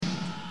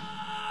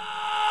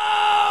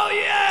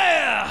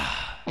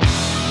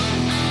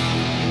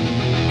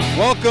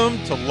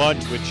Welcome to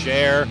Lunch with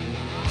Jer.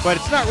 But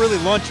it's not really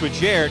Lunch with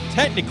Jer.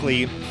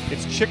 Technically,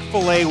 it's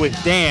Chick-fil-A with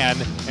Dan,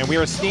 and we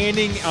are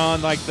standing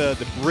on like the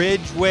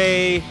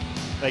bridgeway.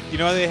 Like, you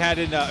know how they had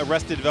in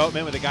Arrested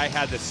Development where the guy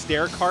had the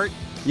stair cart?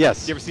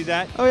 Yes. You ever see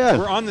that? Oh, yeah.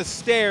 We're on the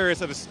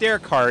stairs of a stair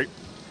cart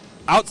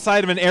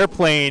outside of an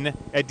airplane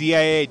at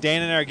DIA.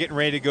 Dan and I are getting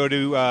ready to go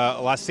to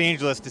Los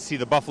Angeles to see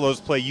the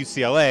Buffaloes play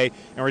UCLA.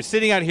 And we're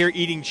sitting out here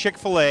eating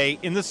Chick-fil-A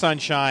in the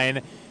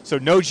sunshine. So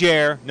no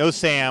Jer, no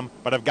Sam,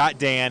 but I've got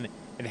Dan,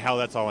 and hell,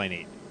 that's all I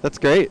need. That's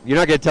great. You're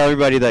not going to tell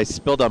everybody that I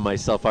spilled on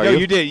myself, are you? No,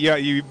 you did. Yeah,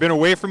 you've been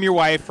away from your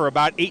wife for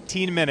about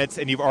 18 minutes,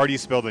 and you've already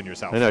spilled on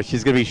yourself. I know.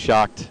 She's going to be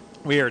shocked.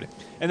 Weird.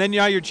 And then,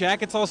 your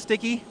jacket's all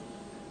sticky?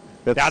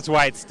 That's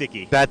why it's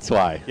sticky. That's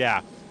why.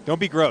 Yeah. Don't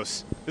be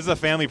gross. This is a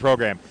family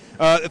program.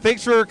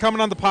 Thanks for coming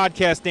on the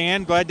podcast,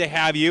 Dan. Glad to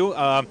have you.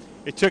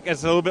 It took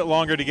us a little bit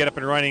longer to get up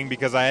and running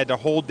because I had to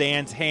hold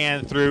Dan's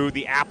hand through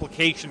the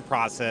application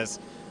process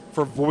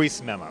for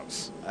voice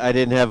memos. I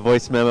didn't have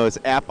voice memos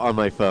app on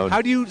my phone.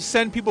 How do you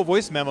send people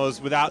voice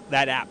memos without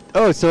that app?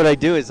 Oh, so what I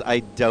do is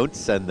I don't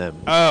send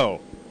them. Oh,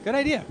 good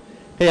idea.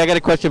 Hey, I got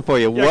a question for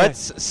you. Yeah,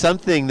 What's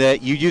something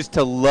that you used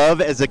to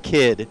love as a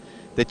kid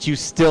that you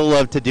still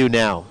love to do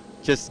now?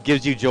 Just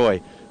gives you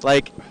joy.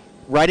 Like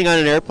riding on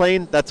an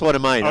airplane, that's one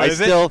of mine. Oh, I is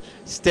it? still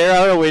stare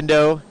out a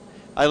window.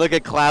 I look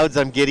at clouds.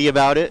 I'm giddy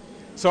about it.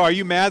 So are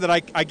you mad that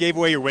I gave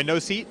away your window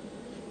seat?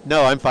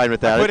 No, I'm fine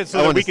with that. I put it so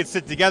I that wanna we could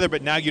sit together,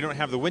 but now you don't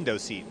have the window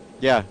seat.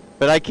 Yeah,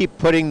 but I keep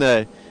putting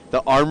the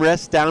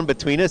armrest down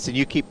between us, and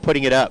you keep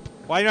putting it up.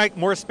 Well, I like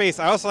more space.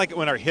 I also like it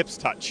when our hips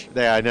touch.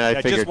 Yeah, I know. I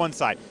figured. Just one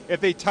side. If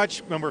they touch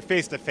when we're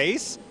face to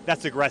face,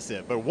 that's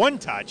aggressive. But one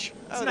touch,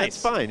 that's nice.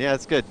 That's fine. Yeah,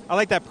 that's good. I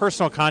like that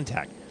personal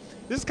contact.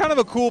 This is kind of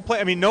a cool place.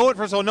 I mean,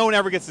 first of all, no one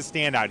ever gets to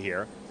stand out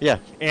here. Yeah.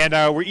 And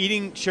we're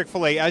eating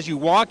Chick-fil-A. As you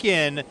walk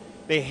in,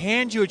 they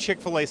hand you a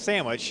Chick-fil-A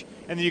sandwich,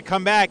 and then you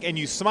come back and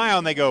you smile,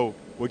 and they go,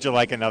 "Would you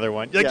like another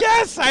one?" You're like,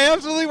 yes, I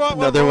absolutely want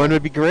another one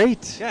would be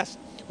great. Yes.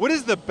 What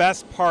is the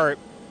best part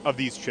of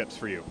these trips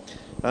for you?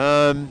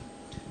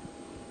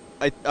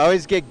 I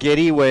always get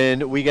giddy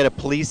when we get a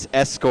police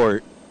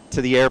escort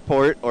to the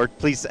airport or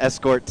police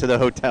escort to the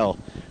hotel.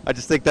 I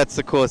just think that's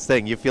the coolest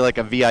thing. You feel like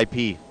a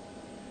VIP.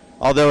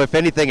 Although if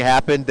anything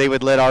happened, they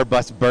would let our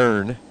bus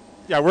burn.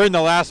 Yeah, we're in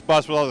the last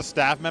bus with all the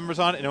staff members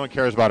on it, and no one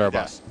cares about our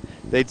bus.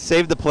 They'd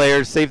save the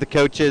players, save the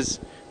coaches.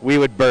 We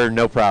would burn,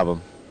 no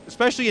problem.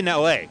 Especially in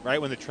L.A., right,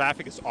 when the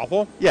traffic is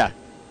awful. Yeah.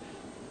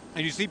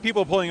 And you see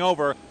people pulling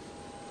over,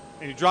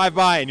 and you drive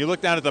by, and you look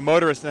down at the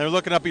motorists, and they're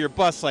looking up at your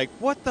bus like,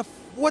 what the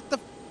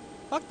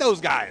fuck those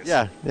guys?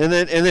 Yeah, and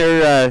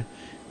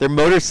they're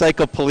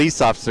motorcycle police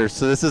officers,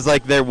 so this is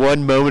like their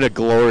one moment of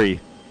glory.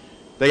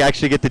 They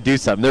actually get to do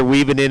something. They're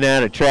weaving in and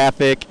out of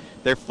traffic.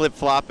 They're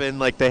flip-flopping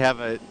like they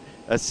have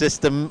a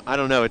system. I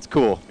don't know. It's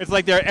cool. It's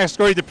like they're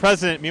escorting the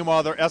president.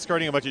 Meanwhile, they're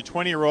escorting a bunch of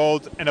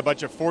 20-year-olds and a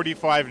bunch of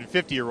 45 and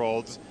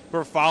 50-year-olds who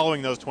are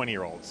following those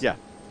 20-year-olds. Yeah.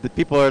 The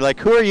people are like,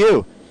 who are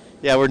you?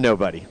 Yeah, we're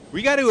nobody.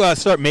 We got to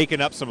start making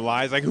up some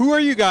lies. Like, who are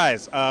you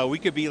guys? We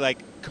could be like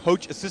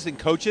assistant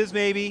coaches,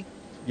 maybe.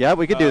 Yeah,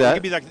 we could do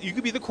that. You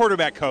could be the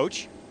quarterback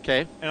coach.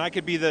 Okay. And I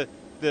could be the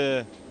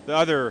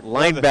other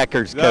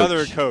linebackers the coach.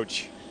 other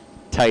coach.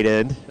 Tight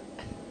end.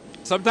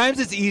 Sometimes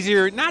it's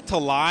easier not to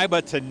lie,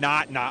 but to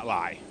not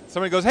lie.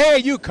 Somebody goes, "Hey, are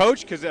you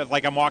coach?" Because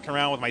like I'm walking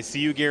around with my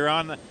CU gear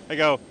on. I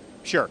go,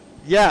 "Sure."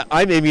 Yeah,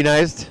 I'm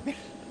immunized.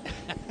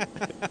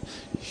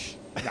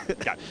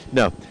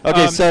 No.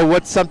 Okay, so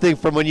what's something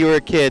from when you were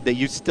a kid that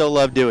you still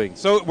love doing?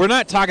 So we're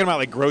not talking about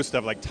like gross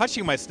stuff. Like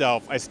touching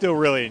myself, I still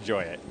really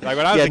enjoy it. Like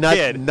when I was a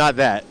kid. Not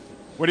that.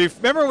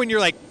 Remember when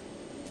you're like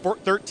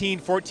 13,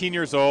 14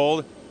 years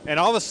old, and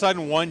all of a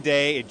sudden one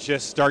day it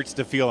just starts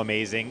to feel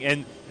amazing.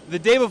 And the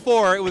day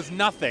before it was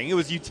nothing. It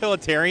was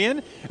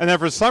utilitarian. And then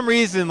for some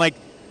reason, like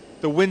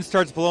the wind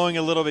starts blowing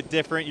a little bit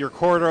different. Your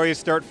corduroys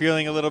start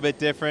feeling a little bit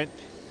different.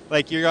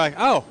 Like you're like,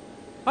 oh,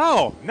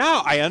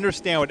 now I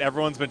understand what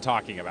everyone's been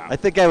talking about. I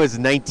think I was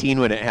 19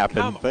 when it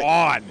happened. Come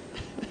on.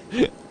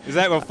 Is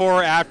that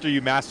before or after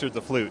you mastered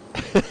the flute?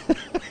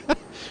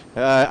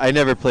 I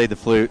never played the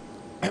flute.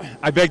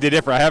 I beg to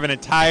differ. I have an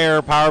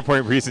entire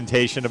PowerPoint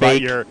presentation about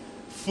your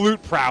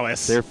flute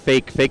prowess. They're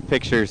fake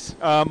pictures.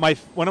 One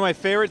of my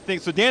favorite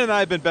things. So Dan and I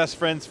have been best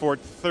friends for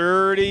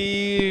 30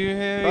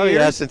 years. Oh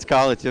yeah, since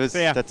college.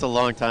 Yeah. That's a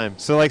long time.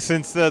 So like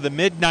since the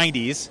mid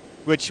 90s.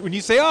 Which when you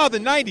say, the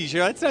 90s,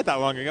 that's not that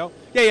long ago.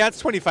 Yeah, it's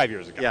 25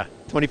 years ago. Yeah,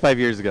 25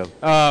 years ago.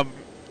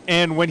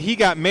 And when he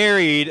got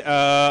married,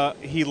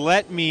 he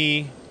let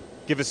me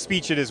give a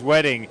speech at his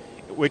wedding,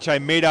 which I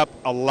made up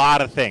a lot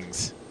of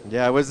things.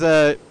 Yeah, it was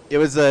a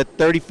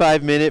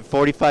 35-minute,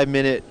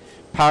 45-minute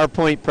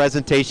PowerPoint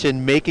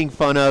presentation making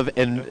fun of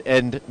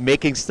and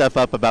making stuff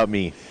up about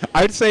me.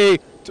 I'd say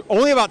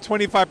only about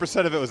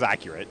 25% of it was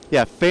accurate.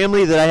 Yeah,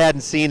 family that I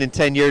hadn't seen in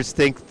 10 years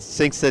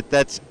thinks that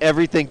that's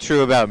everything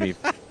true about me.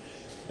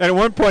 And at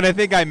one point, I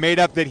think I made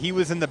up that he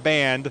was in the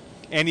band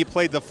and he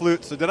played the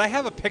flute. So did I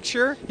have a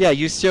picture? Yeah,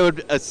 you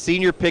showed a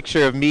senior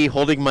picture of me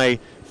holding my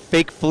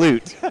fake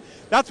flute.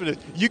 That's what it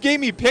is. You gave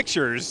me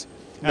pictures,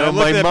 And I No, looked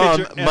my at that mom.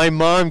 picture, and- My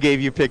mom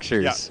gave you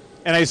pictures. Yeah.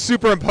 And I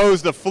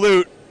superimposed the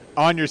flute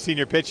on your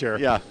senior picture.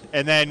 Yeah.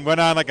 And then went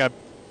on like a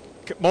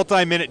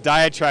multi-minute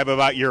diatribe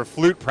about your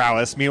flute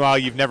prowess. Meanwhile,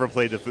 you've never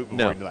played the flute before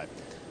No. in your life.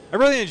 I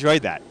really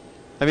enjoyed that.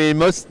 I mean,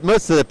 most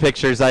of the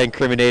pictures I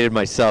incriminated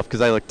myself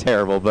because I look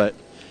terrible. But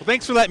Well,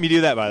 thanks for letting me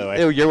do that, by the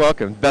way. oh, you're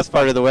welcome. Best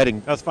part of the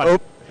wedding. That was fun. Oh,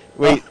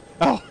 wait.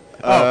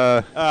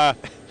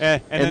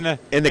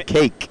 And the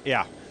cake.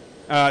 yeah.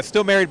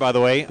 Still married, by the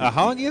way.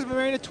 How long have you guys been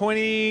married?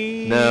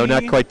 20? No,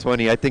 not quite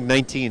 20. I think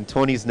 19.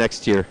 20's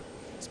next year.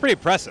 It's pretty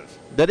impressive.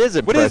 That is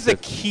What is the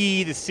impressive.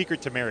 key, the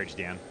secret to marriage,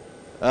 Dan?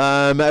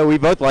 We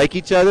both like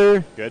each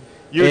other. Good.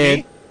 You and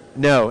me?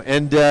 No,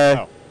 and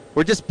Oh.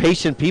 we're just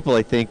patient people,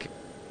 I think,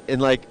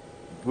 and like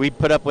we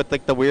put up with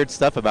like the weird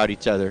stuff about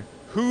each other.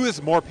 Who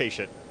is more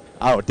patient?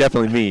 Oh,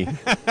 definitely me.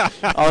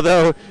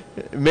 Although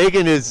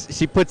Megan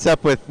she puts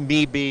up with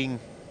me being,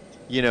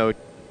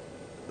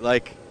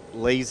 like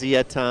lazy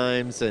at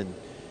times, and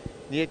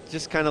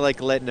just kind of like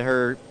letting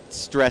her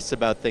stress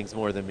about things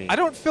more than me. I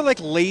don't feel like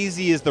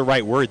lazy is the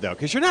right word, though,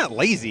 because you're not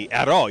lazy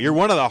at all. You're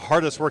one of the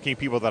hardest working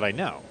people that I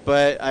know.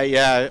 But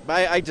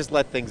I just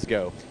let things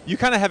go. You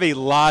kind of have a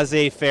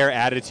laissez-faire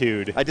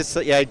attitude. I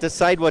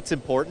decide what's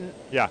important.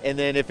 Yeah. And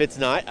then if it's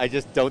not, I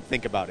just don't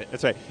think about it.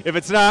 That's right. If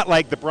it's not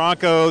like the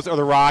Broncos or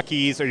the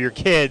Rockies or your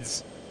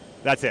kids,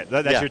 that's it.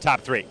 That's Yeah. your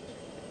top three.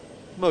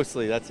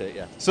 Mostly, that's it.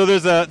 Yeah. So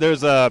there's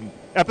a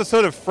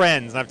episode of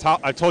Friends, and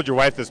I've told your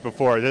wife this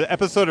before. There's an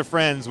episode of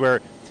Friends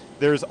where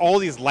there's all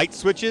these light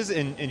switches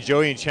in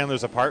Joey and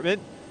Chandler's apartment,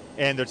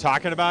 and they're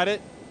talking about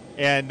it,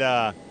 and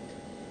they're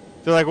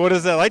like, "What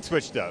does that light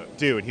switch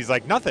do?" And he's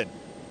like, "Nothing."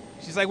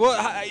 She's like,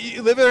 "Well,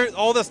 you live there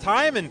all this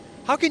time, and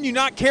how can you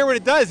not care what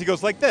it does?" He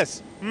goes like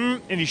this,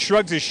 and he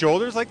shrugs his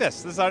shoulders like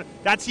this.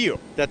 That's you,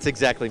 That's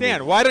exactly me.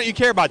 Dan. Why don't you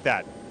care about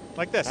that?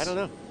 Like this. I don't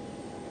know.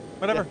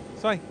 Whatever.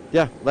 It's fine.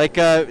 Yeah, like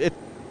it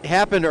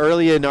happened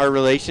early in our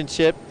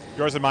relationship.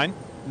 Yours and mine.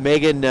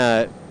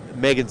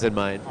 Megan's in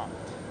mine.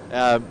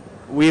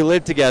 We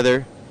lived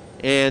together,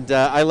 and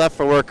I left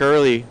for work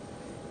early,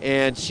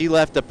 and she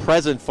left a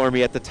present for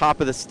me at the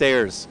top of the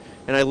stairs,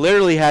 and I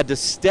literally had to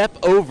step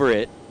over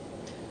it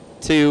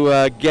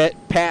to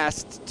get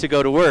past to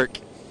go to work.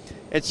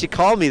 And she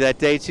called me that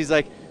day, and she's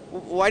like,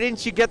 "Why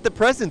didn't you get the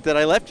present that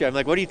I left you?" I'm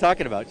like, "What are you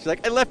talking about?" She's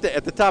like, "I left it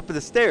at the top of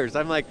the stairs."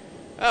 I'm like,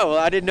 "Oh, well,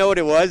 I didn't know what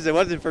it was. It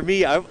wasn't for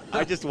me. I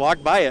just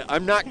walked by it.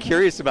 I'm not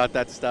curious about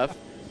that stuff.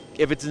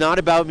 If it's not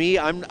about me,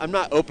 I'm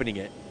not opening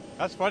it."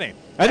 That's funny.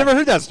 I never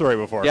heard that story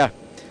before. Yeah.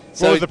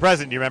 What was the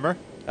present? Do you remember?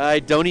 I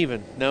don't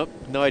even. Nope,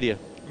 no idea.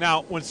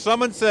 Now, when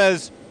someone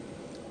says,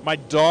 "My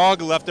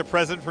dog left a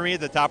present for me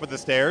at the top of the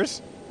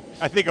stairs,"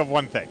 I think of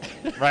one thing,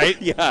 right?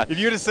 Yeah. If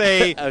you were to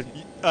say,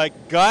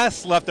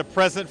 Gus left a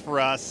present for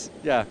us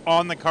Yeah.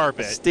 on the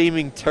carpet.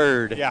 Steaming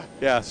turd. Yeah.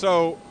 Yeah.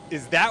 So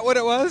is that what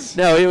it was?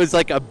 No, it was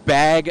like a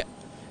bag,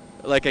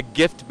 like a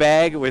gift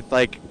bag with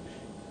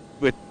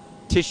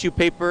tissue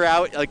paper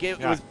out. Like it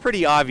Yeah. was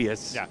pretty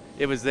obvious. Yeah.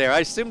 It was there.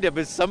 I assumed it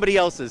was somebody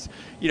else's.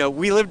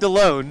 We lived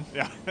alone.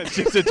 Yeah, it's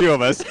just the two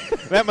of us.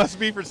 That must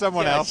be for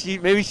someone Yeah, else.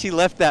 maybe she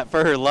left that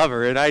for her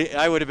lover, and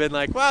I would have been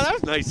like, "Wow, that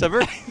was nice of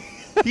her."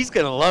 He's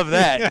gonna love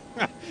that.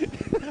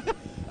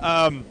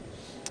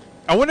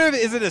 I wonder if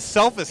is it a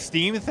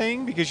self-esteem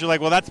thing, because you're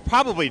like, well, that's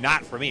probably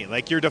not for me.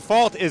 Like your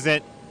default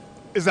isn't.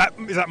 Is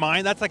that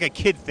mine? That's like a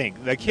kid thing.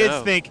 The kids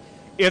No. think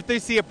if they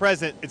see a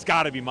present, it's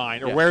got to be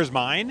mine, or Yeah. where's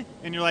mine?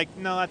 And you're like,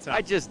 no, that's not.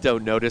 I just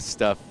don't notice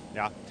stuff.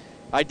 Yeah.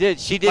 I did.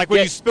 She did. Like when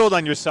get- you spilled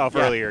on yourself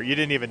Yeah. earlier, you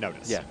didn't even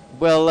notice. Yeah.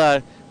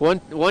 Well,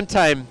 one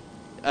time,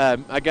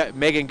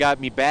 Megan got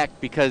me back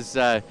because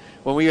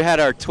when we had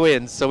our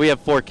twins, so we have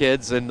 4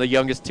 kids, and the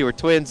youngest 2 are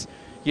twins.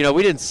 We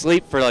didn't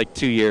sleep for like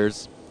 2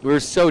 years. We were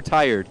so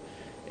tired,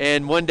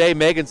 and one day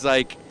Megan's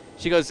like,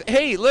 she goes,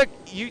 "Hey, look,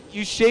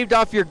 you shaved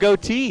off your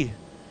goatee,"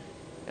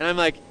 and I'm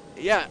like,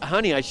 "Yeah,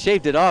 honey, I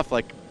shaved it off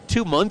like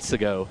 2 months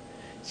ago."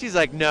 She's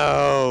like,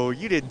 "No,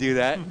 you didn't do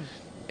that."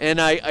 And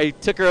I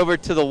took her over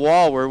to the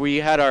wall where we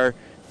had our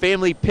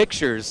family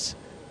pictures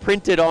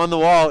printed on the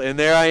wall, and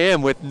there I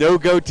am with no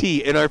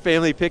goatee in our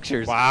family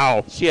pictures.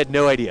 Wow. She had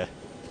no idea.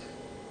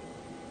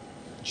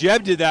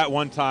 Jeb did that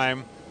one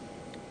time.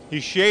 He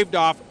shaved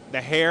off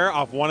the hair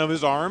off one of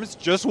his arms,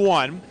 just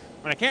one.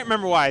 And I can't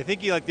remember why. I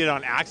think he did it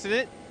on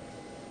accident.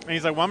 And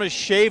he's like, well, I'm going to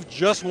shave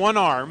just one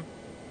arm,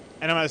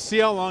 and I'm going to see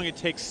how long it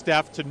takes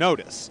Steph to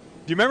notice.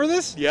 Do you remember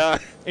this? Yeah.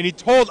 And he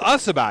told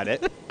us about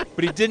it,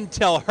 but he didn't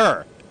tell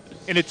her.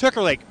 And it took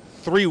her like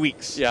 3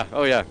 weeks. Yeah.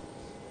 Oh, yeah.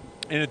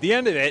 And at the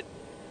end of it,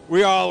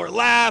 we all were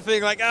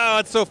laughing like, oh,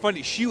 it's so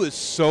funny. She was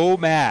so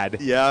mad.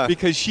 Yeah.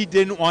 Because she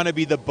didn't want to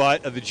be the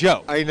butt of the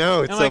joke. I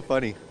know. It's I'm so like,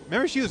 funny.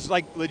 Remember, she was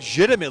like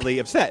legitimately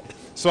upset.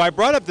 So I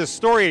brought up this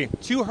story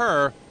to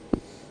her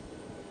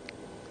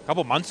a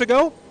couple months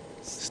ago.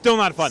 Still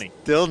not funny.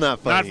 Still not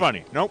funny. Not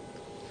funny. Nope.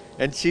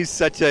 And she's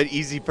such an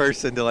easy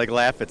person to like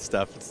laugh at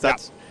stuff.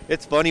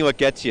 It's funny what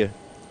gets you.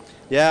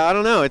 Yeah, I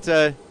don't know. It's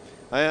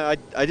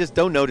I just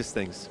don't notice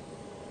things.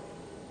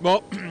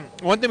 Well,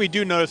 one thing we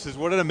do notice is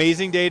what an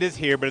amazing day it is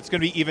here, but it's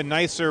going to be even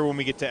nicer when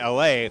we get to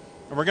LA.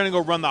 and we're going to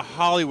go run the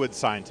Hollywood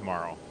sign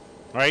tomorrow.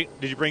 Right?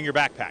 Did you bring your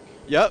backpack?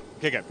 Yep.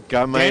 Okay, good.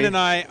 Got my. Dan and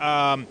I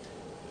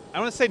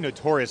don't want to say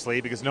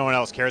notoriously because no one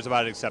else cares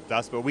about it except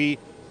us, but we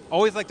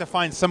always like to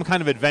find some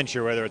kind of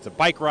adventure, whether it's a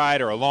bike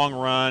ride or a long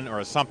run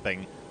or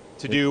something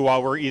to do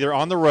while we're either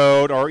on the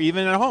road or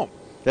even at home.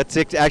 That's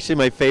actually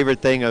my favorite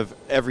thing of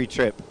every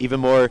trip. Even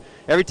more,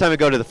 every time I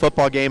go to the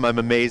football game, I'm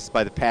amazed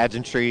by the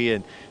pageantry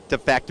and the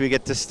fact we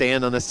get to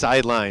stand on the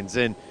sidelines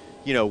and,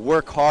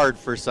 work hard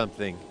for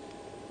something.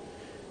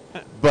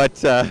 But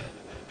the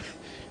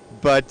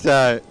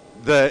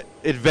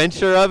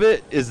adventure of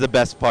it is the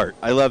best part.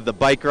 I love the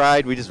bike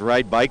ride. We just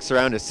ride bikes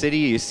around a city.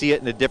 You see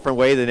it in a different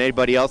way than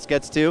anybody else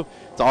gets to.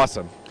 It's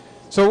awesome.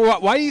 So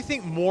why do you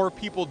think more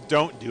people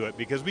don't do it?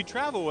 Because we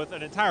travel with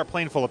an entire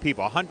plane full of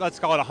people. Let's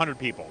call it 100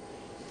 people.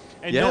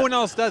 And no one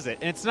else does it.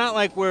 And it's not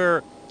like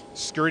we're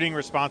skirting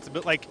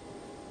responsibility. Like,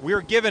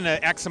 we're given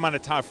an X amount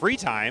of time, free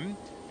time,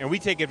 and we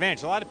take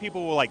advantage. A lot of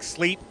people will,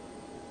 sleep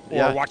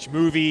or watch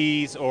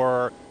movies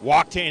or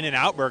walk to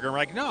In-N-Out Burger. And we're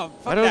like, no,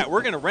 fuck that.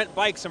 We're going to rent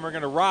bikes and we're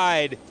going to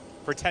ride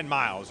for 10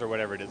 miles or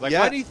whatever it is.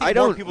 Why do you think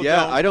more people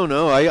don't? I don't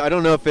know. I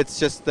don't know if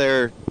it's just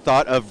their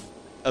thought of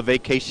a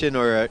vacation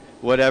or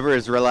whatever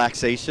is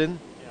relaxation.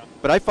 Yeah.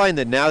 But I find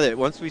that now that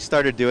once we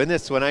started doing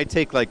this, when I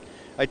take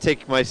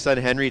my son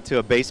Henry to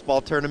a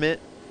baseball tournament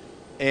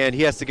and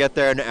he has to get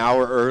there an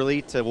hour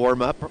early to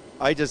warm up,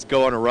 I just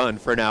go on a run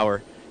for an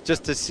hour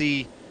just to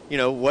see,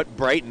 what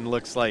Brighton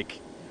looks like.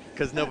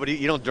 Because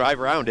you don't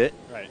drive around it.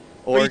 Right.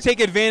 Or you take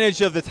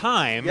advantage of the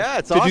time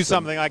to do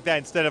something like that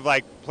instead of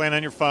playing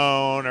on your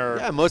phone or.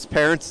 Yeah, most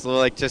parents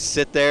will just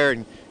sit there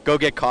and go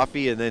get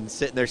coffee and then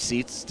sit in their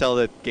seats till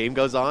the game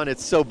goes on.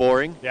 It's so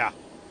boring. Yeah.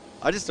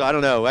 I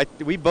don't know.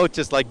 We both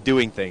just like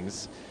doing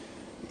things.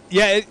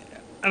 Yeah,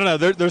 I don't know.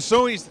 There's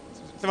so many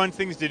fun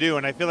things to do,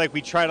 and I feel like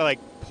we try to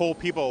pull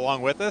people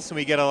along with us, and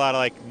we get a lot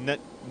of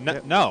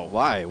no.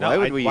 Why? No, why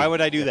would we? Why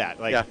would I do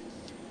that?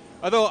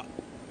 Although,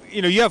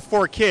 you have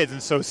 4 kids,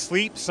 and so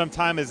sleep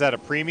sometime is at a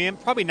premium.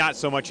 Probably not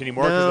so much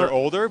anymore because they're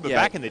older, but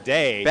back in the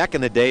day. Back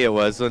in the day it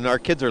was. When our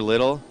kids were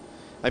little.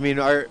 I mean,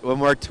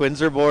 when our twins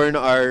were born,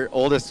 our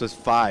oldest was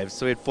 5,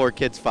 so we had 4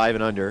 kids 5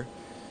 and under,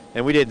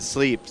 and we didn't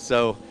sleep.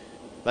 So,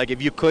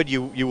 if you could,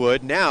 you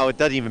would. Now it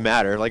doesn't even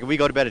matter. If we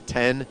go to bed at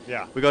 10,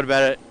 we go to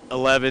bed at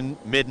 11,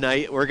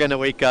 midnight, we're going to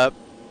wake up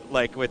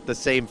with the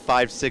same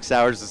 5-6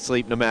 hours of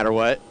sleep no matter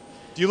what.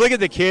 Do you look at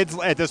the kids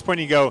at this point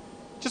and you go,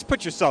 just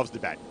put yourselves to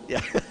bed?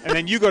 Yeah. And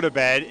then you go to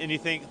bed and you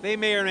think, they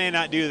may or may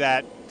not do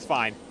that. It's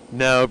fine.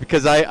 No,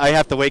 because I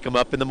have to wake them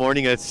up in the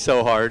morning and it's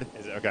so hard.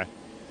 Is it? Okay.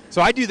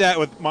 So I do that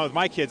with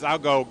my kids. I'll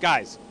go,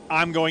 guys,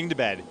 I'm going to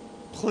bed.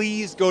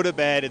 Please go to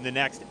bed in the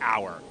next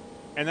hour.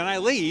 And then I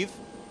leave,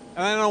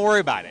 and I don't worry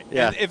about it.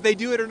 Yeah. And if they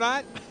do it or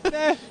not,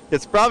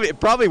 it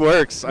probably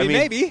works.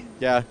 Maybe.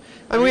 Yeah.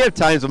 We have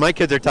times when my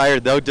kids are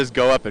tired, they'll just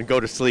go up and go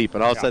to sleep,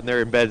 and all of a sudden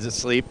they're in bed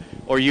asleep.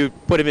 Or you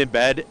put them in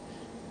bed,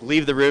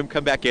 leave the room,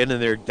 come back in, and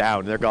they're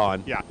down. They're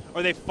gone. Yeah.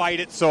 Or they fight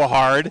it so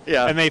hard,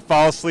 and they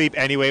fall asleep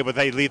anyway, but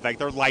they leave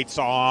their lights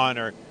on.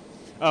 Or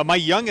my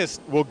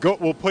youngest will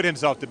put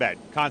himself to bed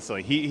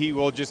constantly. He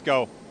will just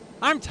go,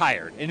 I'm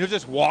tired, and he'll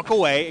just walk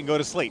away and go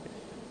to sleep.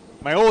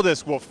 My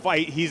oldest will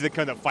fight. He's the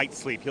kind that fights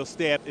sleep. He'll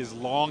stay up as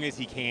long as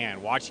he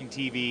can, watching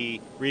TV,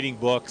 reading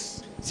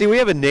books. See, we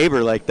have a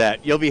neighbor like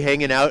that. You'll be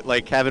hanging out,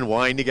 having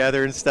wine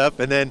together and stuff,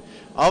 and then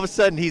all of a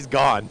sudden he's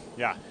gone.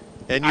 Yeah.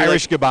 And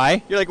Irish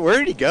goodbye. You're like, where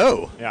did he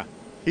go? Yeah.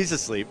 He's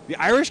asleep. The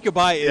Irish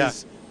goodbye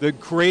is the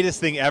greatest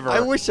thing ever. I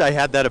wish I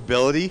had that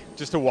ability.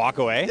 Just to walk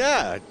away?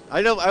 Yeah.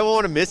 I don't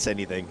want to miss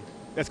anything.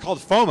 That's called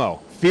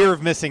FOMO, fear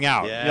of missing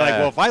out. Yeah. You're like,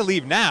 well, if I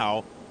leave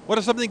now, what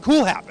if something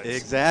cool happens?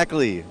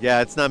 Exactly.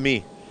 Yeah, it's not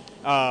me.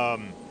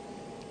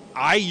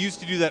 I used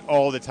to do that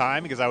all the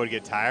time because I would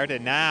get tired,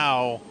 and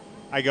now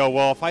I go,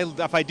 well,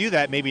 if I do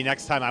that, maybe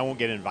next time I won't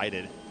get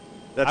invited.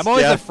 I'm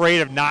always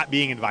afraid of not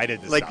being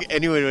invited to stuff.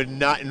 Anyone would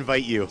not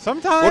invite you.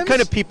 Sometimes. What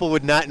kind of people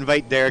would not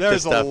invite Derek to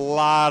stuff? There's a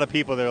lot of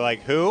people that are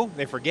like, who?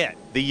 They forget.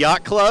 The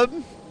yacht club?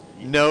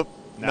 Nope.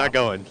 No. Not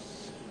going.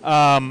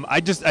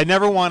 I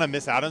never want to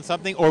miss out on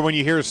something, or when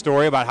you hear a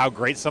story about how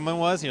great someone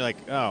was, and you're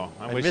like, oh,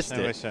 I missed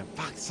it.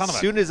 Fuck, son of a.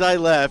 As soon as I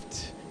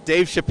left,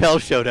 Dave Chappelle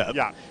showed up.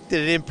 Yeah.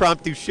 Did an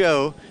impromptu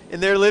show in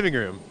their living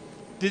room.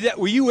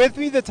 Were you with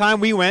me the time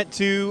we went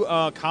to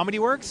Comedy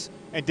Works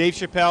and Dave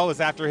Chappelle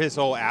was after his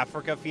whole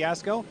Africa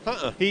fiasco?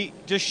 He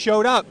just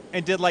showed up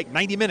and did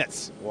 90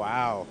 minutes.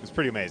 Wow. It was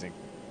pretty amazing.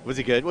 Was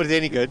he good? Was he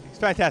any good? He's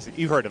fantastic.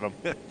 You've heard of him.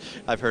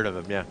 I've heard of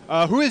him,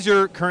 yeah. Who is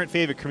your current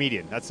favorite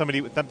comedian? That's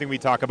something we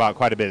talk about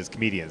quite a bit as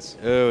comedians.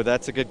 Oh,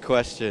 that's a good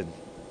question.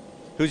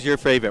 Who's your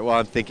favorite? Well,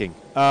 I'm thinking.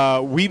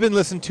 We've been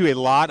listening to a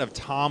lot of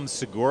Tom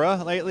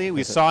Segura lately.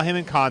 We saw him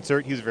in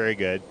concert. He was very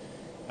good.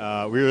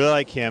 We really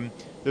like him.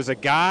 There's a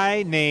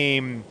guy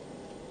named,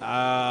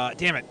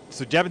 damn it.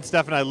 So Jeb and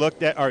Steph and I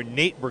looked at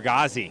Nate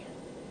Bargatze.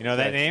 You know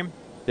that name?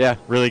 Yeah.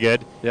 Really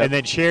good. Yep. And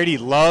then Charity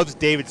loves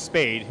David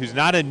Spade, who's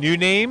not a new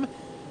name,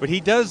 but he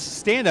does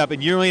stand-up,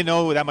 and you don't really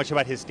know that much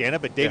about his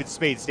stand-up, but David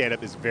Spade's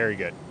stand-up is very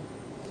good.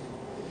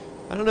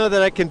 I don't know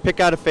that I can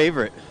pick out a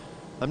favorite.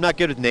 I'm not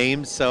good with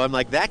names, so I'm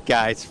like, that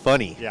guy's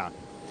funny. Yeah.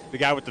 The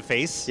guy with the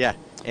face? Yeah.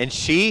 And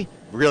she,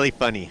 really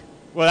funny.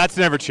 Well, that's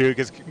never true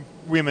because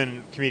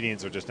women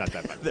comedians are just not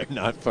that funny. They're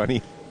not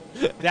funny.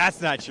 That's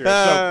not true.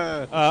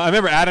 So, I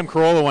remember Adam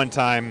Carolla one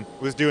time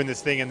was doing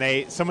this thing,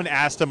 and someone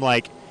asked him,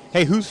 like,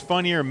 hey, who's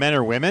funnier, men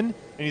or women?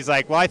 And he's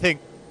like, well, I think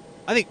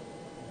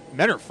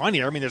men are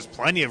funnier. I mean, there's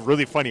plenty of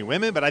really funny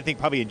women, but I think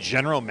probably in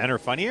general men are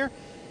funnier.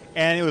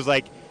 And it was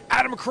like,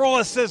 Adam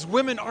Carolla says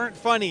women aren't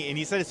funny. And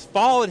he said it's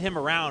followed him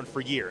around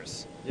for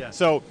years. Yeah.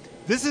 So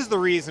this is the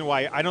reason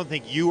why I don't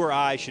think you or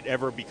I should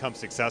ever become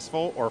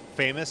successful or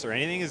famous or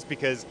anything, is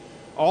because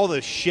all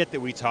the shit that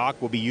we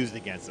talk will be used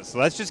against us. So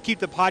let's just keep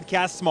the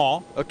podcast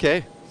small.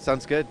 Okay.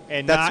 Sounds good.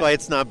 And that's why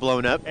it's not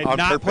blown up and on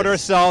not purpose. put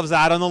ourselves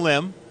out on the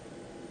limb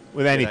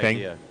with Good anything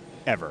idea.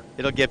 ever.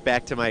 It'll get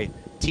back to my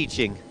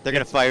teaching. They're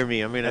going to fire me.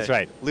 I'm going That's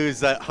right. to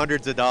lose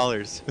hundreds of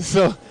dollars.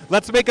 So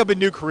let's make up a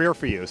new career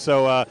for you.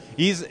 So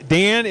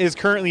Dan is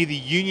currently the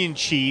union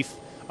chief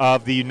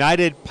of the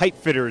United Pipe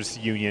Fitters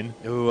Union.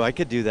 Ooh, I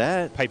could do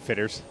that. Pipe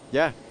fitters.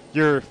 Yeah.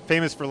 You're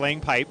famous for laying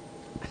pipe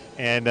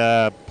and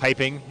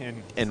piping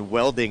And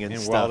welding and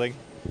stuff. welding.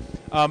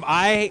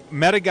 I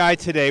met a guy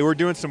today. We're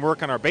doing some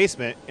work on our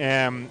basement,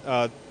 and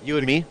You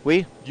and me?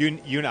 We? you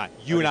and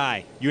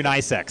I,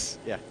 unisex.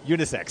 Yeah.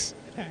 Unisex.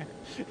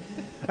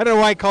 I don't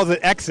know why he calls it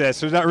excess.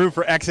 There's not room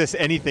for excess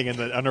anything in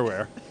the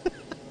underwear.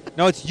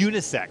 No, it's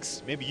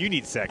unisex. Maybe you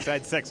need sex. I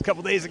had sex a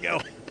couple days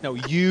ago. No,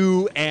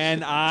 you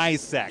and I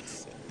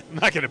sex. I'm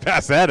not going to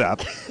pass that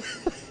up.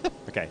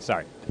 Okay,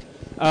 sorry.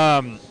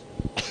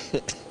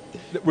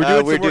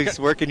 We're doing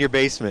some work in your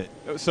basement.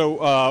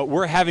 So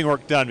we're having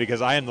work done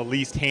because I am the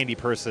least handy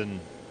person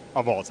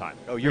of all time.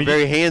 Oh, you're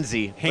very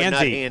handsy, but not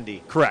handy.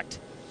 handy. Correct.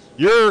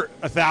 You're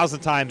 1,000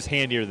 times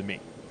handier than me.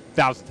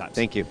 1,000 times.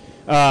 Thank you.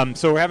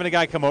 So we're having a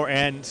guy come over,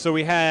 and so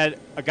we had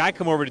a guy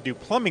come over to do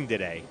plumbing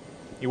today.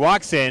 He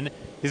walks in.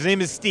 His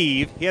name is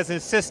Steve. He has an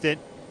assistant.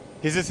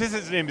 His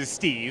assistant's name is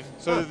Steve.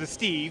 So they're the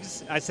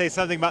Steves. I say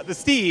something about the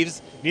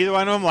Steves. Neither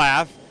one of them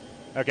laugh.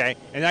 Okay.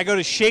 And I go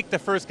to shake the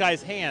first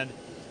guy's hand,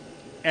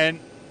 and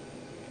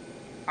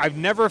I've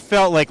never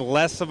felt like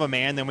less of a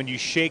man than when you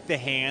shake the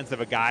hands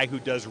of a guy who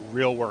does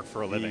real work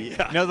for a living.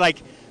 Yeah. You know,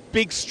 like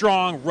big,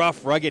 strong,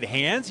 rough, rugged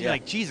hands. You're Yeah.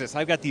 like, Jesus,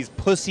 I've got these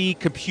pussy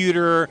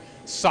computer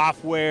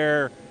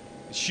software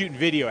shooting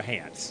video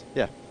hands.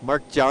 Yeah.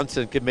 Mark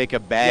Johnson could make a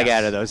bag Yes.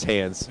 out of those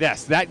hands.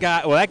 Yes, that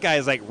guy. Well, that guy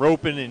is like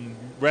roping and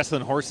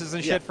wrestling horses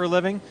and shit Yeah. for a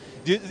living.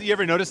 Do you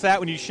ever notice that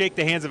when you shake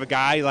the hands of a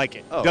guy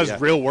like Oh, does yeah.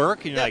 real work,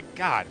 and you're Yeah. like,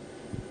 God,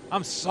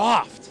 I'm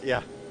soft.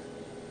 Yeah.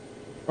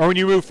 Or when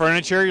you move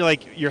furniture, you're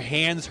like, your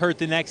hands hurt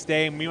the next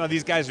day. And meanwhile,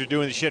 these guys are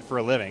doing the shit for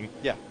a living.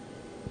 Yeah.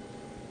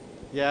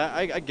 Yeah,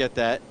 I get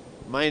that.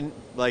 Mine,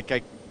 like,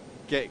 I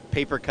get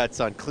paper cuts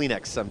on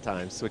Kleenex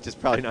sometimes, which is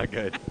probably not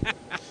good.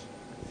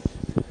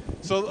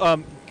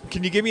 So,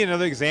 can you give me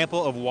another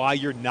example of why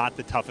you're not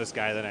the toughest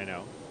guy that I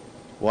know?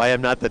 Why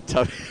I'm not the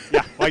tough.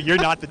 Yeah, why you're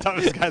not the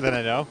toughest guy that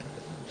I know?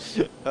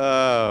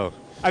 Oh.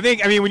 I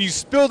mean, when you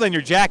spilled on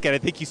your jacket, I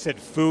think you said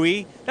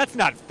 "fooey." That's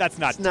not.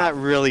 It's not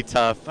really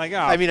tough. Like, oh,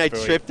 I mean, I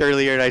phooey. tripped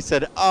earlier and I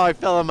said, "Oh, I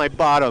fell on my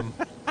bottom."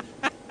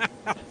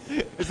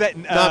 Is that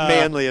Not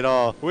manly at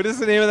all. What is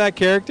the name of that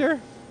character?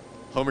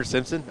 Homer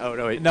Simpson? Oh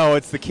no, wait. No,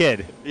 it's the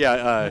kid.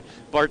 Yeah,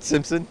 Bart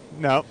Simpson.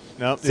 No.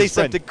 Say his friend.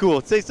 something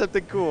cool. Say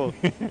something cool.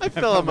 I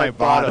fell on my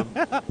bottom.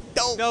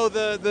 No,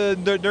 the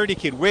nerdy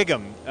kid,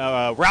 Wiggum,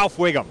 Ralph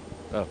Wiggum.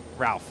 Oh,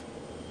 Ralph.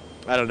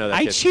 I don't know that.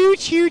 I kid.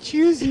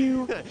 choose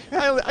you.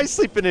 I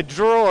sleep in a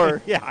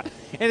drawer. Yeah,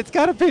 and it's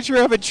got a picture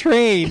of a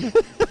train.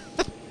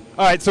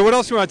 All right, so what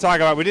else do you want to talk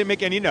about? We didn't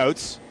make any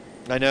notes.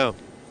 I know.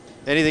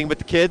 Anything with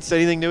the kids?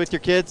 Anything new with your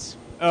kids?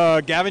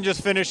 Gavin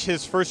just finished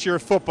his first year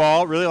of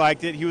football. Really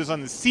liked it. He was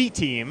on the C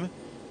team,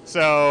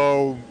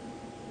 so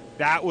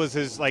that was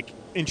his like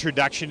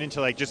introduction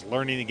into like just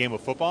learning the game of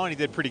football, and he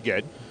did pretty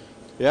good.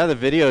 Yeah, the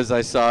videos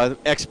I saw,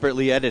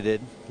 expertly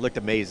edited, looked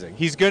amazing.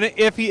 He's gonna,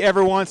 if he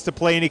ever wants to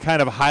play any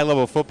kind of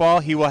high-level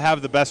football, he will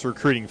have the best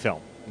recruiting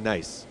film.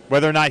 Nice.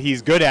 Whether or not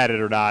he's good at it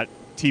or not,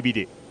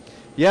 TBD.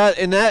 Yeah,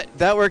 and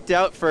that worked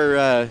out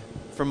for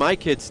my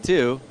kids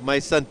too. My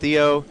son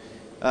Theo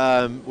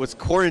was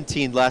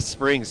quarantined last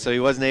spring, so he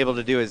wasn't able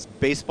to do his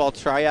baseball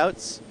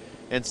tryouts.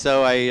 And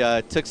so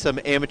I took some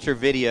amateur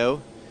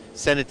video,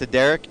 sent it to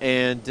Derek,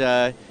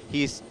 and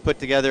he's put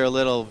together a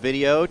little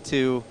video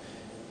to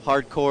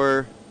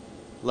hardcore,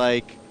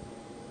 like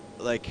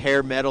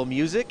hair metal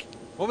music.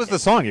 What was the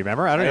song? You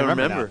remember? I don't even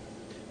remember. now.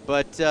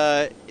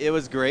 But it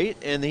was great,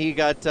 and he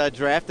got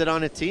drafted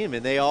on a team,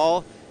 and they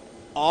all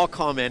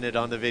commented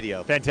on the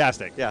video.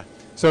 Fantastic. Yeah.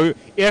 So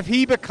if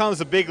he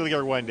becomes a big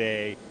leaguer one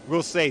day,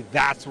 we'll say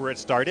that's where it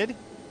started.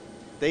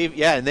 They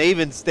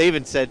even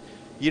said,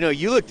 you know,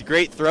 you looked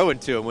great throwing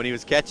to him when he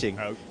was catching.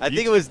 Oh, I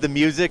think it was the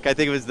music. I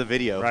think it was the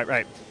video.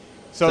 Right.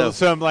 So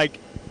some like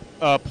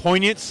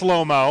poignant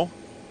slow-mo.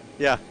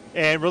 Yeah.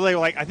 And really,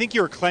 like, I think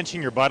you were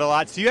clenching your butt a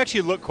lot, so you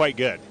actually look quite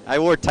good. I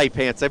wore tight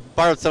pants. I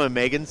borrowed some of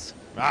Megan's.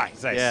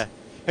 Nice. Yeah.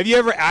 Have you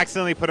ever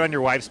accidentally put on your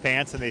wife's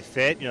pants and they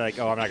fit? And you're like,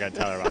 oh, I'm not going to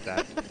tell her about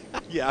that.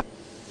 Yeah.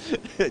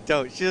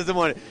 Don't. She doesn't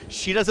want.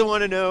 She doesn't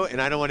want to know,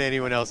 and I don't want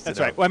anyone else to That's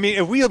know. right. Well, I mean,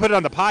 if we put it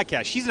on the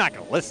podcast, she's not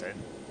going to listen.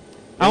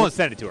 I won't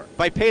send it to her.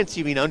 By pants,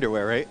 you mean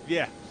underwear, right?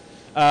 Yeah.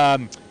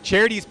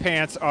 Charity's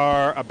pants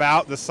are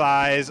about the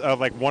size of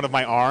like one of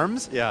my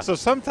arms. Yeah. So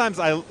sometimes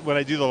when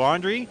I do the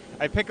laundry,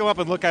 I pick them up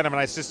and look at them and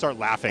I just start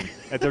laughing.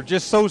 That they're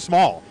just so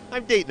small.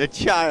 I'm dating a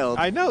child.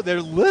 I know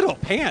they're little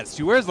pants.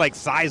 She wears like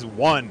size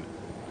 1.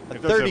 A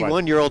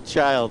 31-year-old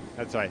child.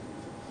 That's right.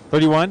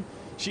 31.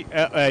 She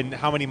and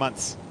how many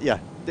months? Yeah.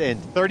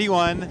 And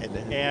 31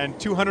 and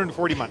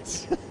 240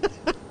 months.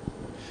 I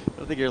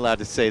don't think you're allowed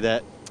to say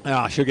that.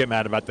 Oh, she'll get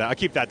mad about that. I'll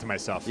keep that to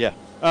myself. Yeah.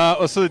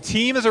 So the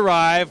team has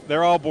arrived.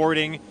 They're all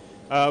boarding.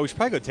 We should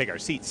probably go take our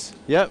seats.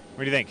 Yep. What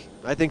do you think?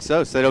 I think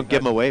so. So they don't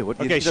give them away.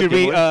 Okay. Should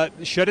we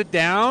shut it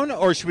down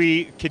or should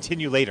we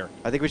continue later?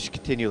 I think we should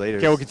continue later.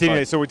 Okay, we'll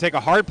continue. So we take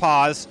a hard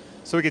pause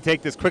so we can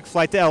take this quick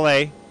flight to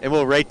L.A. And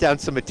we'll write down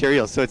some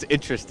material so it's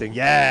interesting.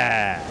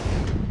 Yeah.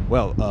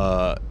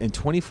 Well, in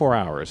 24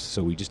 hours,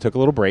 so we just took a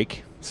little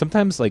break.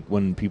 Sometimes, like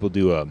when people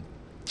do a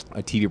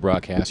TV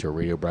broadcast or a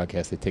radio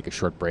broadcast, they take a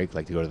short break,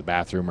 like to go to the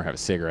bathroom or have a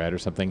cigarette or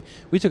something.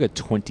 We took a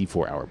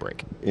 24-hour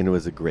break. And it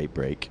was a great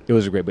break. It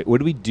was a great break. What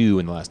did we do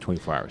in the last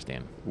 24 hours,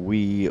 Dan?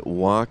 We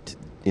walked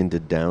into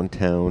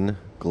downtown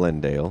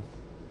Glendale.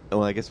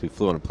 Well, I guess we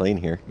flew on a plane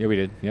here. Yeah, we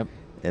did. Yep.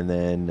 And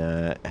then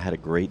had a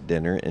great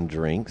dinner and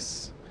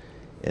drinks.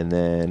 And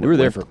then we were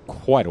there for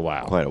quite a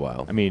while. Quite a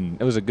while. I mean,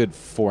 it was a good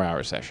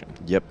 4-hour session.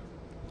 Yep.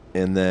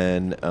 And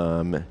then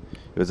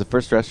it was the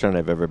first restaurant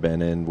I've ever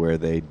been in where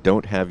they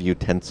don't have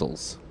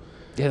utensils.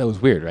 Yeah, that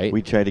was weird, right?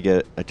 I tried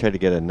to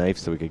get a knife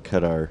so we could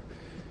cut our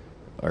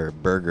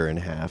burger in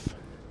half.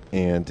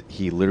 And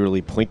he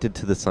literally pointed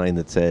to the sign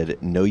that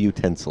said no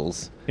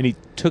utensils. And he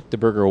took the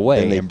burger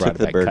away and brought it back.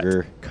 They took the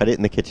burger, cut it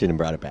in the kitchen, and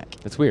brought it back.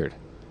 That's weird.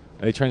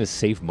 Are they trying to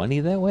save money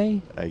that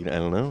way? I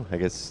don't know. I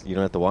guess you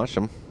don't have to wash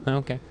them. Oh,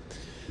 okay.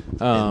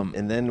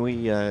 And then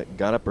we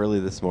got up early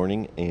this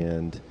morning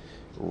and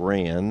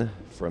ran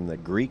from the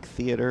Greek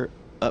Theater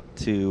up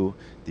to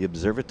the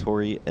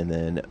observatory and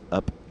then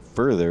up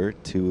further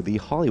to the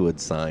Hollywood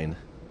sign.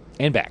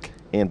 And back.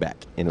 And back.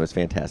 And it was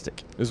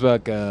fantastic. It was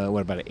about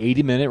an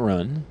 80-minute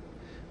run?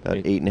 About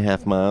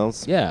 8.5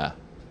 miles. Yeah.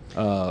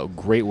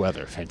 Great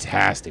weather.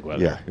 Fantastic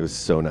weather. Yeah, it was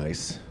so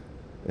nice.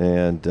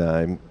 And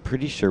I'm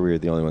pretty sure we were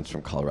the only ones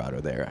from Colorado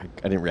there.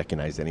 I didn't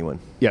recognize anyone.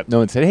 Yep. No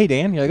one said, hey,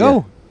 Dan. You're like, yeah.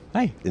 Oh,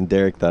 hi. And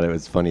Derek thought it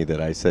was funny that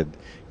I said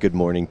good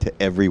morning to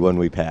everyone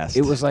we passed.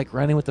 It was like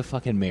running with the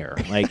fucking mayor.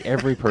 Like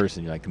every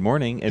person, you're like, good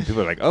morning. And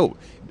people are like, oh.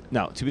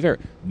 Now, to be fair,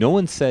 no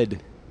one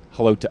said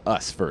hello to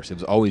us first. It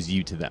was always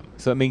you to them.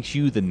 So it makes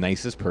you the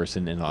nicest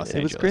person in Los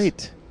Angeles. It was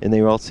great. And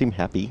they all seemed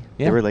happy.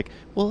 Yeah. They were like,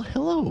 well,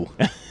 hello.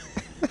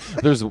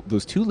 There's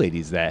those two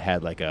ladies that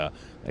had like a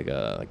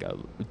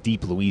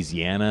deep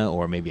Louisiana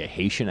or maybe a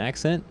Haitian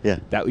accent. Yeah.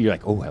 That you're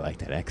like, oh, I like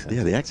that accent.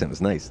 Yeah, the accent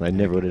was nice. And I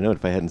never would have known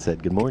if I hadn't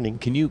said good morning.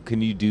 Can you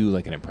do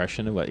like an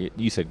impression of what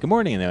you said? Good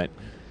morning, and they went,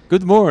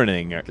 good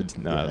morning. Or,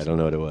 no, I don't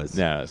know what it was.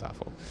 No, it was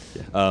awful.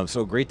 Yeah.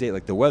 So a great day.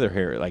 Like the weather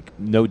here, like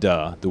no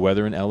duh, the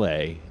weather in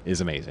LA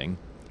is amazing.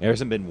 There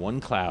hasn't been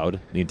one cloud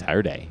the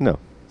entire day. No.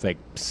 It's like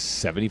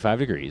 75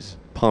 degrees.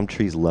 Palm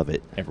trees love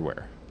it.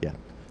 Everywhere. Yeah.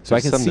 So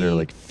I can some see. that are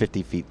like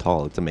 50 feet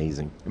tall. It's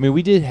amazing. I mean,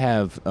 we did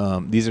have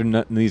these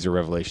are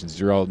revelations.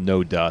 These are all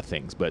no duh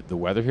things. But the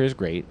weather here is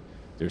great.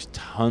 There's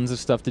tons of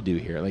stuff to do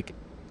here. Like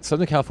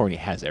Southern California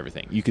has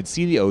everything. You could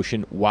see the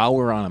ocean while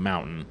we're on a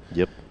mountain.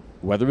 Yep.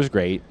 Weather was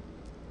great.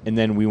 And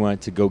then we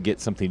wanted to go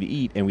get something to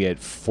eat, and we had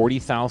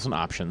 40,000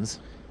 options.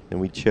 And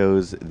we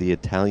chose the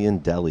Italian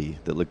deli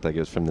that looked like it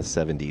was from the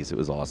 70s. It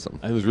was awesome.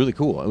 It was really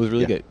cool. It was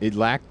really good. It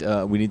lacked,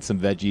 we need some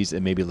veggies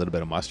and maybe a little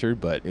bit of mustard,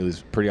 but it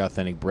was pretty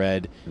authentic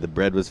bread. The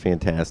bread was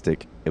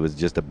fantastic. It was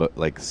just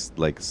like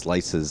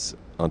slices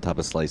on top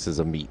of slices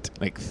of meat.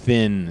 Like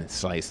thin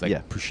slice,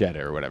 like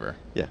bruschetta or whatever.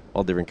 Yeah,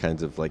 all different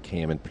kinds of like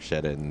ham and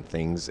bruschetta and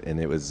things. And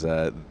it was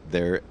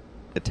their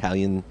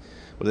Italian,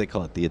 what do they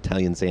call it? The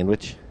Italian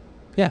sandwich?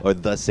 Yeah. Or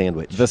the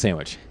sandwich. The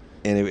sandwich.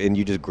 And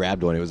you just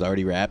grabbed one. It was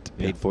already wrapped,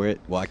 paid for it,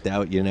 walked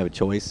out. You didn't have a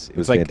choice. It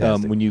was like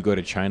fantastic. when you go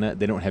to China,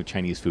 they don't have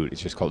Chinese food. It's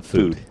just called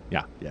food.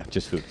 Yeah,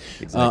 just food.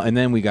 Exactly. And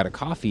then we got a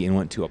coffee and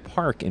went to a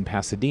park in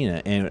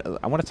Pasadena. And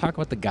I want to talk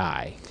about the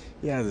guy.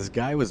 Yeah, this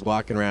guy was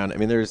walking around. I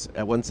mean, there's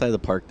at one side of the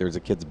park, there was a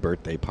kid's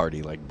birthday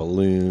party, like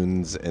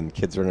balloons and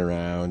kids running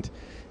around.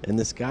 And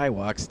this guy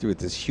walks through with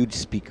this huge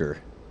speaker,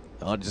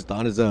 just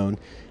on his own,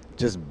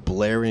 just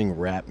blaring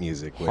rap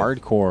music.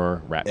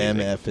 Hardcore rap music.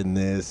 MF in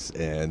this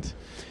and...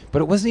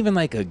 But it wasn't even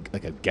like a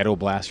ghetto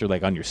blaster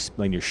like on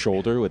your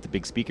shoulder with the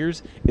big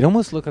speakers. It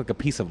almost looked like a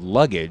piece of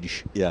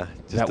luggage. Yeah,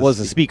 that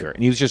was a speaker,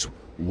 and he was just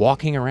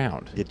walking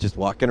around. Just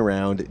walking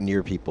around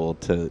near people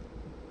to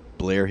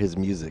blare his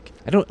music.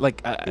 I don't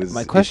like.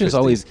 My question is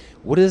always,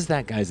 what is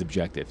that guy's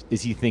objective?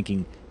 Is he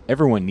thinking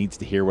everyone needs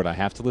to hear what I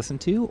have to listen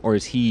to, or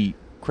is he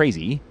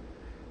crazy,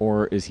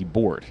 or is he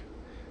bored?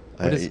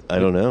 I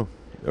don't know,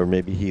 or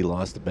maybe he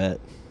lost a bet.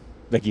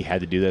 Like he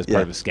had to do that as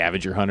part of a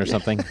scavenger hunt or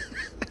something.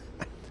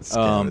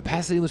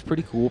 Pasadena was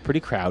pretty cool, pretty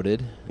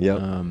crowded.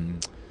 Yeah.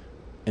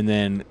 and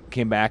then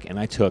came back and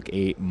I took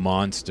a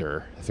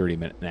monster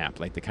 30-minute nap,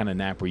 like the kind of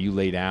nap where you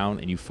lay down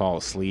and you fall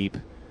asleep.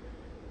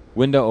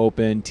 Window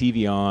open,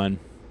 TV on,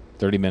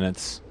 30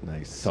 minutes.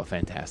 Nice. Felt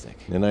fantastic.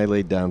 And I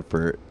laid down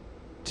for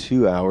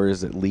 2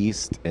 hours at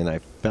least, and I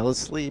fell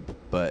asleep,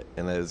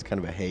 and it was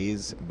kind of a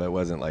haze, but it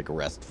wasn't like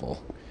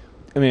restful.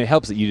 I mean, it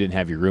helps that you didn't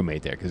have your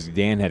roommate there, because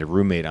Dan had a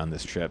roommate on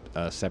this trip,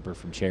 separate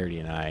from Charity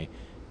and I,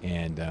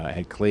 and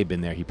had Clay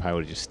been there, he probably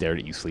would have just stared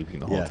at you sleeping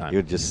the whole time. You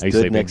would just Are you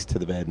stood sleeping? next to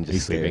the bed and Are you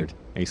just stared, sleeping?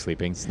 Are you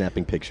sleeping?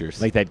 snapping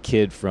pictures. Like that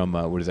kid from,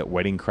 what is that,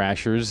 Wedding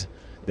Crashers?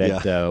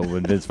 That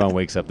when Vince Vaughn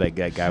wakes up, that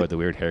guy with the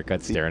weird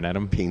haircut staring at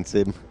him. Paints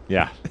him.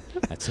 Yeah,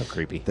 that's so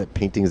creepy. That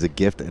painting is a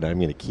gift, and I'm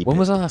going to keep it. When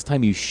was the last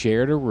time you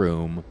shared a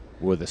room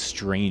with a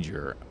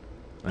stranger?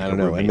 I don't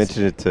know. I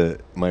mentioned it to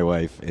my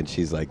wife, and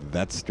she's like,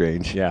 "That's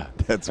strange. Yeah,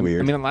 that's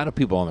weird." I mean, a lot of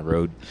people on the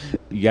road,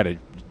 you got to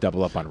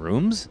double up on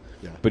rooms.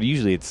 Yeah. But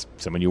usually it's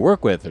someone you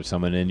work with or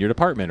someone in your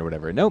department or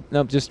whatever. Nope,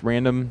 just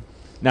random.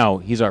 Now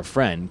he's our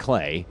friend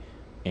Clay,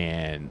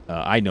 and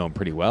I know him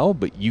pretty well,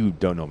 but you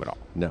don't know him at all.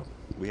 No.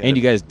 And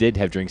you guys did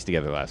have drinks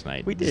together last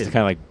night. We Just did. to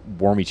kind of like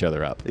warm each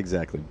other up.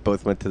 Exactly.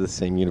 Both went to the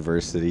same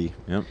university.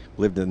 Yep.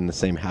 Lived in the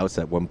same house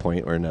at one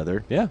point or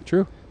another. Yeah,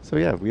 true. So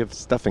yeah, we have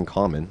stuff in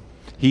common.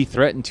 He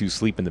threatened to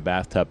sleep in the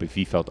bathtub if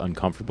he felt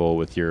uncomfortable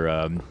with your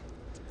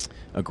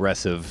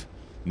aggressiveness,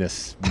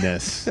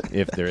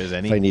 if there is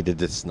any. If I needed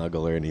to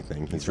snuggle or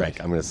anything, he's right.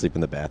 like, "I'm going to sleep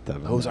in the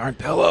bathtub." Those aren't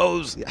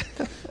pillows. Yeah.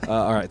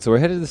 All right, so we're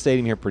headed to the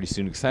stadium here pretty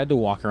soon. Excited to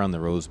walk around the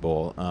Rose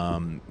Bowl.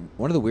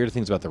 One of the weird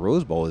things about the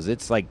Rose Bowl is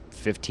it's like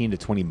 15 to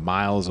 20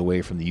 miles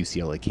away from the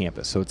UCLA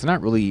campus, so it's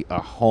not really a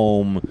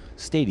home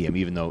stadium,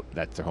 even though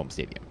that's their home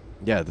stadium.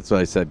 Yeah, that's what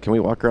I said. Can we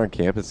walk around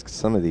campus? 'Cause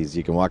some of these,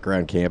 you can walk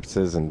around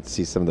campuses and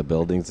see some of the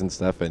buildings and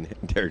stuff. And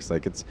Derek's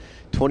like, it's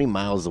 20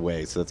 miles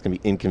away, so that's going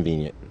to be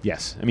inconvenient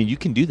Yes, I mean, you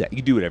can do that. You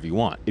can do whatever you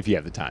want if you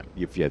have the time.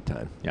 if you have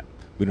time. Yeah,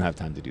 we don't have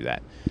time to do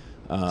that.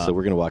 So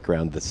we're going to walk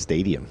around the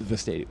stadium. The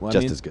stadium. Well,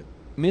 Just as good.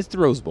 I mean, it's the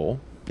Rose Bowl.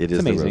 It It's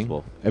is the amazing.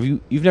 Rose Bowl.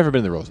 You've never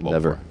been to the Rose Bowl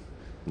Never. before?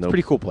 It's Nope. a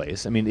pretty cool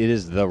place. I mean, it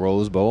is the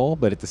Rose Bowl,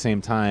 but at the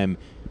same time,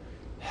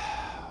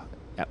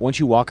 once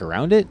you walk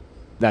around it,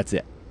 that's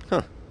it.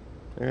 Huh.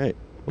 All right.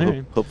 Well, All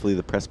right. Hopefully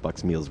the press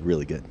box meal is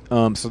really good.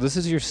 So this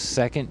is your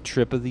second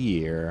trip of the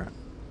year.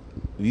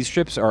 These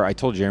trips are, I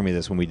told Jeremy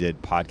this when we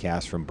did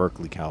podcasts from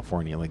Berkeley,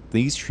 California. Like,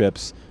 these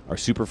trips are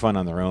super fun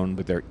on their own,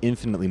 but they're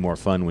infinitely more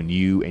fun when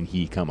you and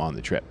he come on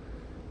the trip.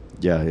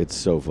 Yeah, it's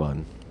so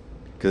fun.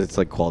 Because it's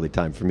like quality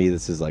time. For me,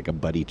 this is like a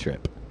buddy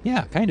trip.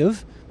 Yeah, kind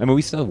of. I mean,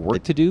 we still have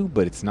work to do,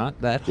 but it's not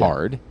that Yeah.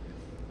 hard.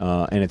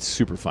 And it's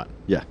super fun.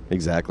 Yeah,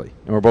 exactly.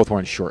 And we're both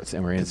wearing shorts,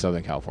 and we're in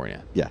Southern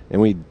California. Yeah,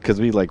 and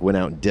because we like went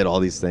out and did all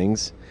these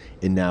things,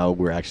 and now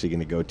we're actually going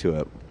to go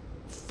to a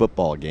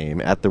football game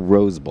at the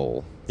Rose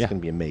Bowl. It's Yeah. going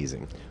to be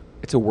amazing.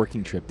 It's a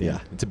working trip, Dan. Yeah.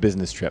 It's a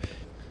business trip.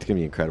 It's going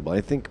to be incredible.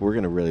 I think we're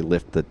going to really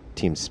lift the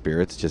team's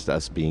spirits, just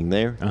us being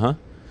there. Uh-huh.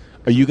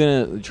 Are you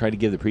going to try to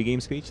give the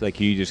pregame speech? Like,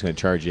 are you just going to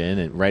charge in,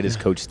 and right as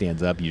Coach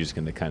stands up, you're just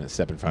going to kind of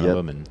step in front Yep. of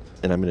him? And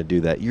And I'm going to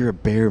do that. You're a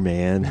bear,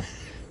 man.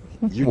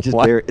 You're just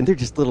What? bear, and they're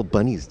just little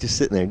bunnies just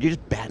sitting there. And you're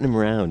just batting them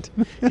around.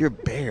 You're a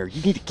bear.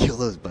 You need to kill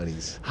those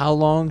bunnies. how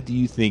long do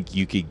you think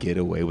you could get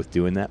away with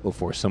doing that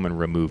before someone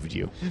removed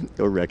you?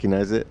 Go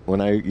recognize it.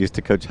 When I used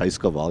to coach high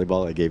school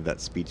volleyball, I gave that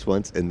speech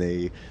once, and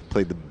they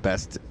played the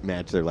best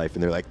match of their life.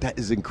 And they're like, "That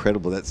is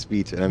incredible, that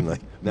speech." And I'm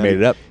like, "No." Made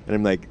it up. And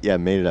I'm like, "Yeah,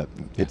 made it up.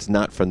 It's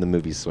not from the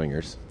movie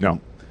Swingers."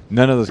 No.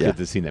 None of those Yeah. kids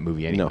have seen that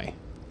movie anyway.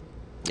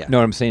 Yeah. No,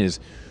 what I'm saying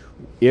is,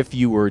 if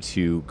you were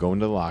to go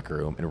into the locker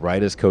room and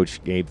right as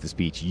Coach gave the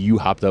speech, you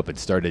hopped up and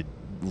started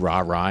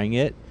rah-rahing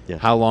it, Yeah.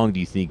 how long do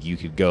you think you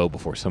could go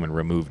before someone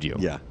removed you?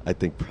 Yeah, I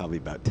think probably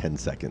about 10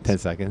 seconds. 10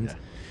 seconds?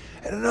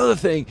 Yeah. And another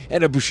thing,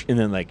 and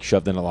then like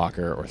shoved in a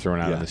locker or thrown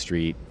out Yeah. on the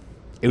street.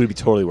 It would be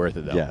totally worth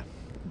it, though. Yeah.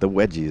 The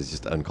wedgie is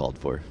just uncalled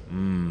for.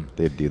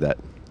 They'd do that.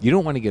 You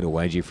don't want to get a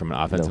wedgie from an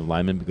offensive No.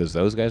 lineman because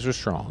those guys are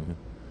strong.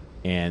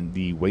 And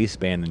the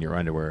waistband in your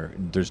underwear,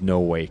 there's no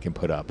way it can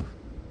put up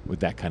with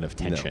that kind of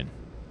tension.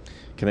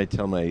 Can I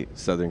tell my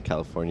Southern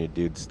California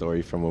dude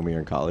story from when we were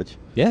in college?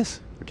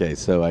 Yes. Okay,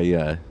 so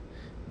I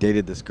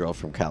dated this girl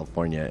from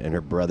California, and her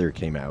brother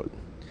came out.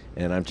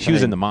 And I'm She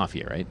was in trying- the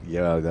mafia, right?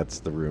 Yeah, that's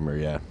the rumor,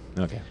 yeah.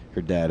 Okay.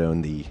 Her dad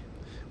owned the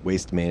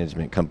waste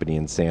management company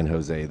in San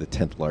Jose, the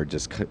 10th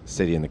largest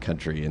city in the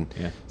country. And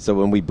Yeah. so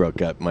when we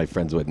broke up, my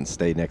friends wouldn't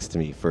stay next to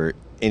me for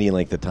any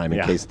length of time in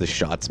Yeah. case the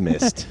shots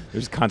missed.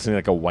 There's constantly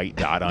like a white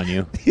dot on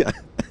you. Yeah.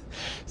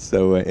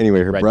 So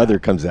anyway, her Red brother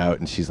dot. comes out,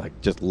 and she's like,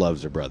 just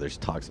loves her brother. She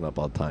talks him up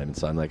all the time. And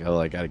so I'm like, oh,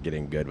 I got to get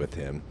in good with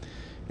him.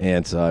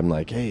 And so I'm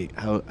like, hey,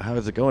 how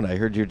is it going? I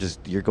heard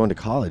you're going to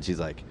college. He's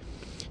like,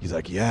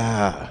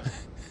 yeah.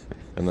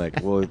 I'm like,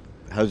 well,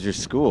 how's your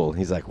school?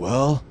 He's like,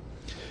 well,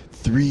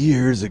 3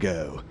 years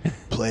ago,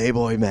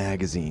 Playboy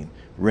magazine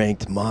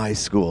ranked my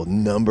school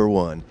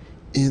 #1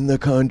 in the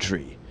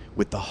country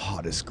with the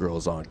hottest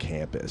girls on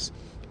campus.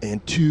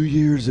 And 2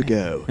 years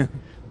ago,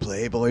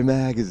 Playboy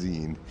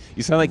magazine.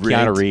 You sound like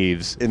Keanu ranked-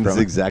 Reeves. And this is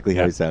exactly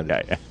how he sounded.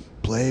 Yeah, yeah.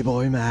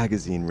 Playboy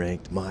magazine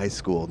ranked my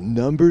school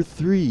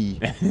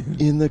 #3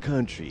 in the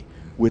country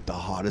with the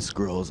hottest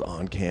girls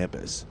on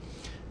campus.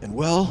 And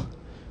well,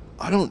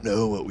 I don't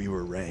know what we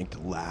were ranked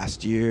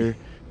last year,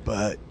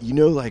 but you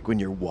know, like when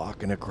you're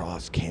walking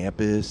across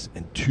campus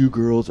and two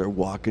girls are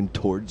walking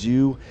towards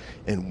you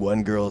and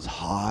one girl's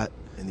hot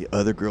and the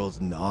other girl's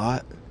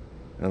not?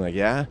 And I'm like,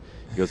 yeah?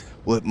 He goes,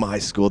 well, at my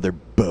school, they're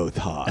both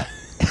hot.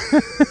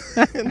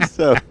 And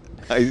so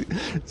I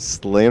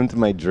slammed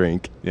my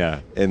drink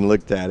and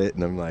looked at it,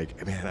 and I'm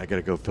like, man, I got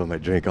to go fill my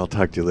drink. I'll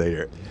talk to you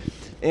later.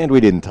 And we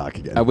didn't talk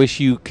again. I wish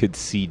you could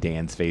see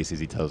Dan's face as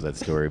he tells that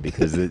story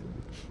because it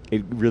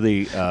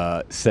really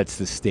sets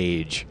the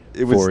stage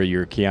for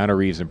your Keanu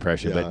Reeves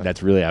impression, but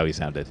that's really how he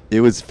sounded.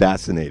 It was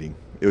fascinating.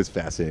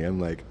 I'm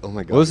like, oh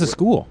my God. What was the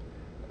school?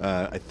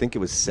 I think it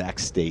was Sac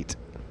State.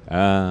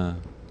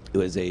 It It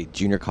was a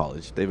junior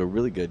college. They have a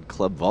really good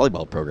club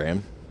volleyball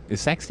program.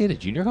 Is Sac State a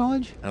junior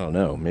college? I don't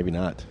know. Maybe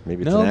not.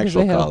 Maybe it's No, an 'cause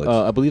actual they have, college.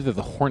 I believe they're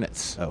the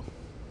Hornets. Oh,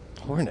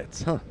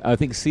 Hornets, huh? I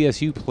think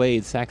CSU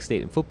played Sac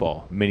State in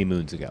football many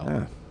moons ago.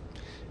 Ah.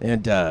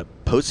 And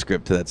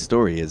postscript to that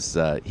story is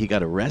he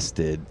got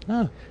arrested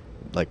Huh.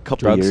 like a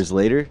couple Drugs? years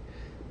later.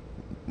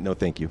 No,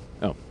 thank you.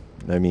 Oh.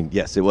 I mean,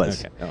 yes, it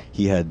was. Okay. Oh.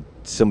 He had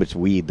so much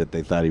weed that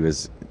they thought he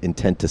was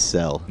intent to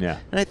sell. Yeah.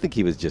 And I think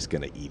he was just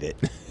going to eat it.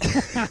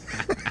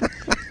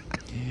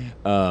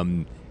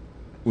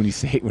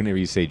 Whenever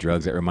you say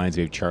drugs, it reminds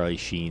me of Charlie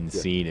Sheen's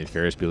scene in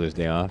Ferris Bueller's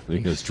Day Off. When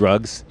he goes,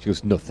 drugs? She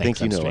goes, no, thanks, Thank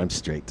you, I'm no, straight. I'm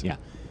straight. Yeah.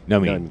 No, I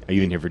mean, No, are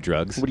you in here for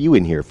drugs? What are you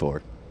in here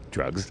for?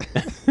 Drugs.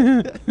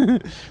 Why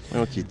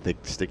don't you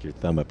stick your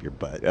thumb up your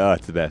butt? Oh,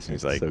 it's the best. And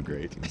he's like, So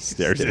great.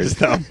 stares at his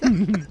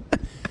thumb.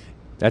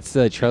 That's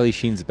Charlie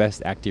Sheen's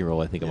best acting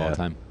role, I think, of all Yeah.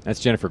 time. That's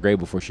Jennifer Grey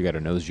before she got her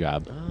nose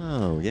job.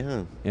 Oh,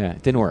 yeah. Yeah,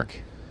 it didn't work.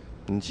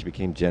 And she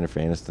became Jennifer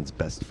Aniston's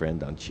best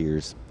friend on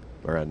Cheers.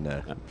 Or on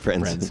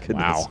Friends. Friends.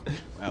 Goodness. Wow.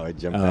 Wow, I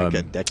jumped back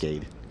a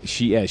decade.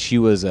 She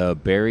was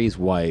Barry's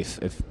wife.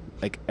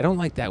 I don't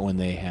like that when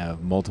they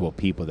have multiple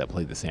people that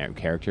play the same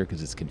character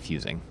because it's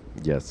confusing.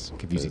 Yes.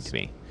 Confusing to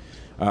me.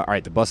 All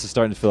right, the bus is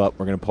starting to fill up.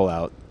 We're going to pull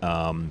out.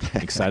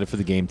 Excited for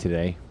the game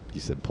today.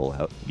 You said pull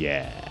out.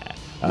 Yeah.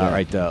 All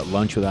right,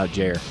 lunch without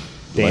Jair.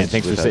 Dan, Lunch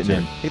thanks for without sitting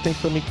Jared. in. Hey, thanks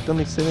for let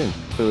me sit in.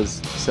 It was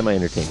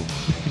semi-entertaining.